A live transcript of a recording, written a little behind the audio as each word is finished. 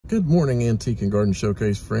Good morning, Antique and Garden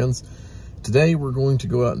Showcase friends. Today we're going to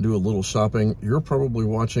go out and do a little shopping. You're probably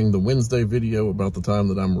watching the Wednesday video about the time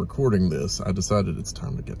that I'm recording this. I decided it's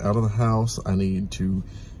time to get out of the house. I need to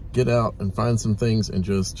get out and find some things and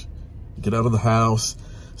just get out of the house.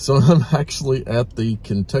 So I'm actually at the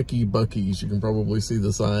Kentucky Buc-ee's. You can probably see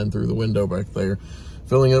the sign through the window back there.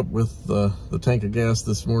 Filling up with the tank of gas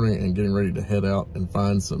this morning and getting ready to head out and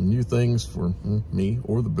find some new things for me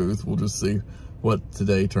or the booth. We'll just see what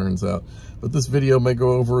today turns out. But this video may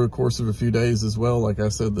go over a course of a few days as well. Like I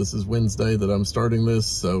said, this is Wednesday that I'm starting this,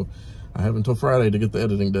 so I have until Friday to get the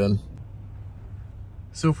editing done.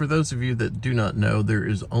 So for those of you that do not know, there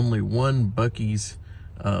is only one Buc-ee's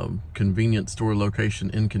convenience store location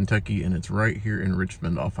in Kentucky, and it's right here in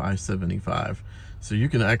Richmond off I-75. So you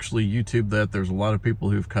can actually YouTube that. There's a lot of people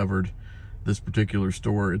who've covered this particular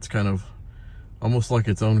store. It's kind of almost like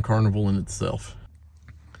its own carnival in itself.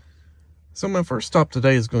 So my first stop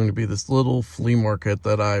today is going to be this little flea market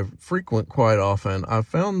that I frequent quite often. I've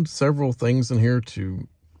found several things in here to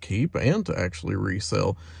keep and to actually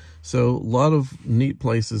resell. So a lot of neat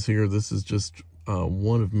places here. This is just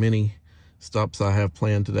one of many stops I have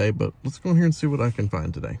planned today, but let's go in here and see what I can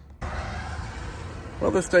find today.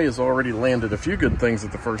 Well, this day has already landed a few good things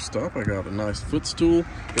at the first stop. I got a nice footstool,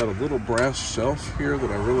 got a little brass shelf here that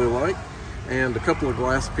I really like, and a couple of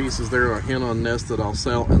glass pieces there, a hen on nest that I'll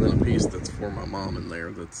sell, and then a piece that's for my mom in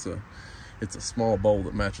there. That's it's a small bowl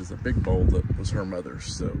that matches a big bowl that was her mother's,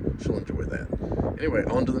 so she'll enjoy that. Anyway,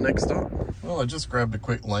 on to the next stop. Well, I just grabbed a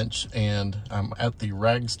quick lunch, and I'm at the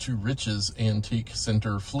Rags to Riches Antique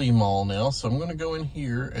Center Flea Mall now, so I'm going to go in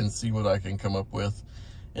here and see what I can come up with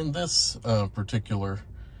in this particular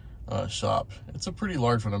shop. It's a pretty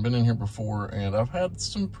large one. I've been in here before, and I've had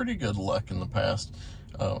some pretty good luck in the past.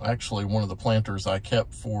 Actually, one of the planters I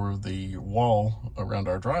kept for the wall around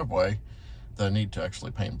our driveway that I need to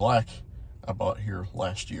actually paint black, I bought here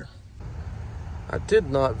last year. I did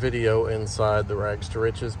not video inside the Rags to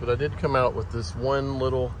Riches, but I did come out with this one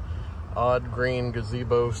little odd green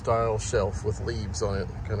gazebo style shelf with leaves on it.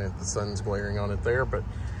 Kind of the sun's glaring on it there, but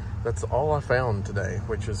that's all I found today,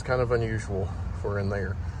 which is kind of unusual for in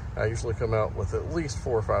there. I usually come out with at least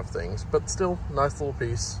 4 or 5 things, but still, nice little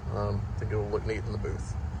piece. I think it'll look neat in the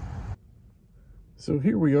booth. So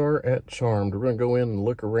here we are at Charmed. We're going to go in and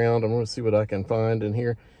look around. I'm going to see what I can find in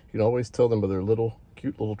here. You can always tell them by their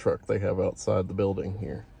cute little truck they have outside the building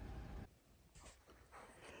here.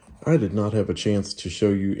 I did not have a chance to show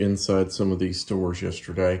you inside some of these stores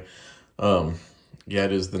yesterday. Yeah,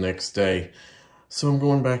 it is the next day. So I'm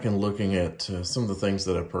going back and looking at some of the things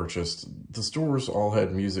that I purchased. The stores all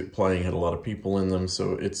had music playing, had a lot of people in them,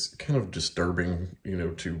 so it's kind of disturbing, you know,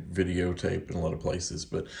 to videotape in a lot of places.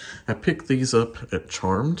 But I picked these up at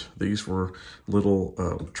Charmed. These were little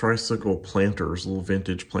tricycle planters, little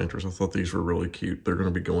vintage planters. I thought these were really cute. They're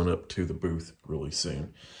going to be going up to the booth really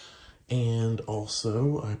soon. And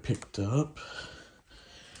also I picked up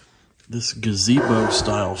this gazebo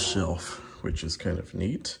style shelf, which is kind of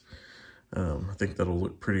neat. I think that'll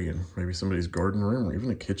look pretty in maybe somebody's garden room or even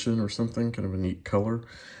a kitchen or something, kind of a neat color.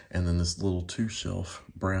 And then this little 2-shelf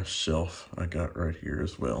brass shelf I got right here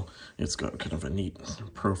as well. It's got kind of a neat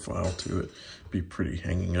profile to it. Be pretty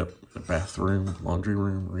hanging up in a bathroom, laundry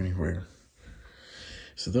room, or anywhere.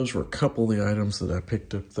 So those were a couple of the items that I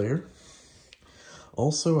picked up there.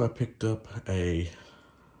 Also, I picked up a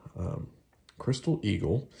Crystal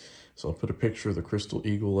Eagle. So I'll put a picture of the Crystal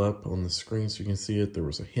Eagle up on the screen so you can see it. There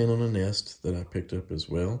was a hen on a nest that I picked up as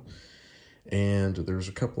well. And there's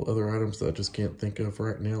a couple other items that I just can't think of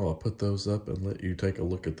right now. I'll put those up and let you take a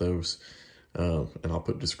look at those. And I'll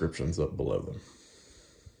put descriptions up below them.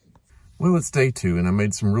 Well, it's day 2, and I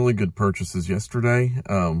made some really good purchases yesterday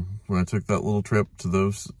when I took that little trip to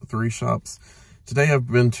those 3 shops. Today I've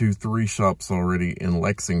been to 3 shops already in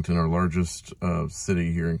Lexington, our largest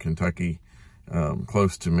city here in Kentucky.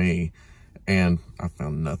 Close to me, and I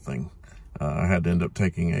found nothing. I had to end up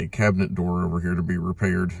taking a cabinet door over here to be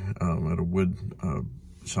repaired at a wood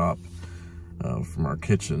shop from our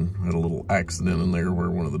kitchen. I had a little accident in there where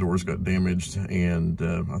one of the doors got damaged, and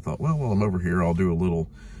I thought, well, while I'm over here, I'll do a little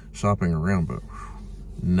shopping around, but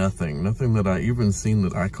nothing that I even seen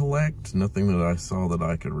that I collect, nothing that I saw that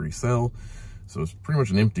I could resell. So it's pretty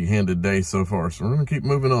much an empty-handed day so far, so we're going to keep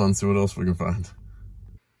moving on, see what else we can find.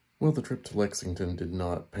 Well, the trip to Lexington did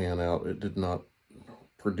not pan out. It did not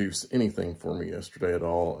produce anything for me yesterday at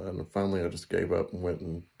all. And finally, I just gave up and went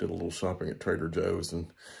and did a little shopping at Trader Joe's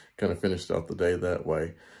and kind of finished out the day that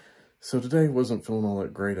way. So today wasn't feeling all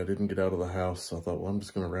that great. I didn't get out of the house. So I thought, well, I'm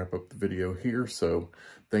just going to wrap up the video here. So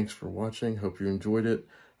thanks for watching. Hope you enjoyed it.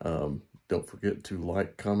 Don't forget to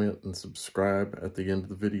like, comment, and subscribe at the end of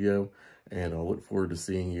the video, and I'll look forward to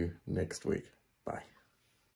seeing you next week. Bye.